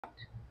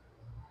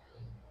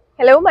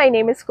Hello, my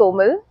name is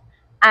Komal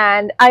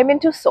and I'm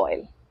into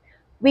soil.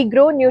 We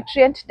grow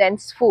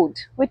nutrient-dense food,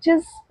 which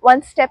is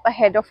one step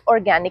ahead of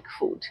organic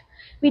food.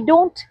 We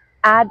don't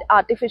add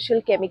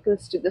artificial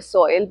chemicals to the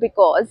soil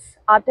because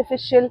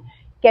artificial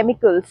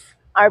chemicals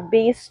are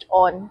based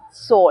on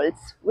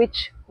salts,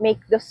 which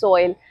make the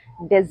soil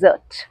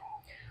desert.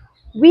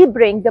 We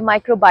bring the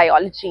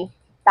microbiology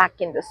back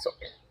in the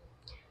soil,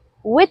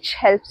 which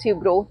helps you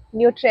grow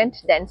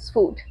nutrient-dense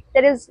food.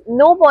 There is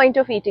no point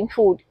of eating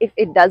food if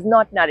it does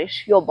not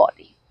nourish your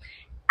body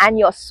and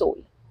your soul.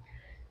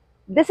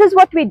 This is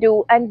what we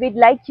do, and we'd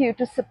like you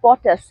to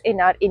support us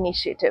in our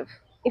initiative.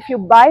 If you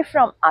buy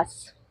from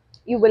us,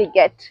 you will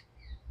get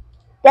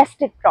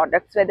tested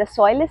products where the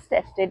soil is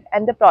tested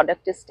and the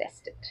product is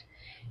tested.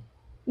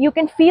 You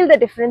can feel the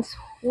difference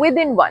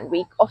within 1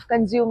 week of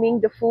consuming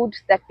the food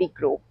that we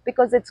grow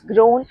because it's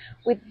grown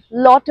with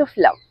lot of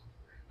love,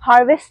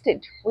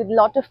 harvested with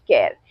lot of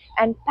care,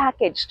 and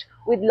packaged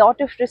with lot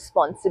of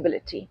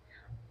responsibility.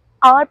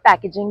 Our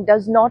packaging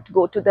does not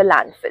go to the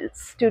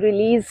landfills to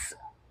release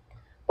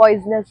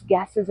poisonous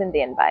gases in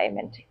the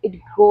environment. It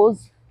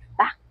goes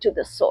back to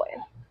the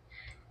soil.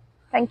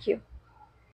 Thank you.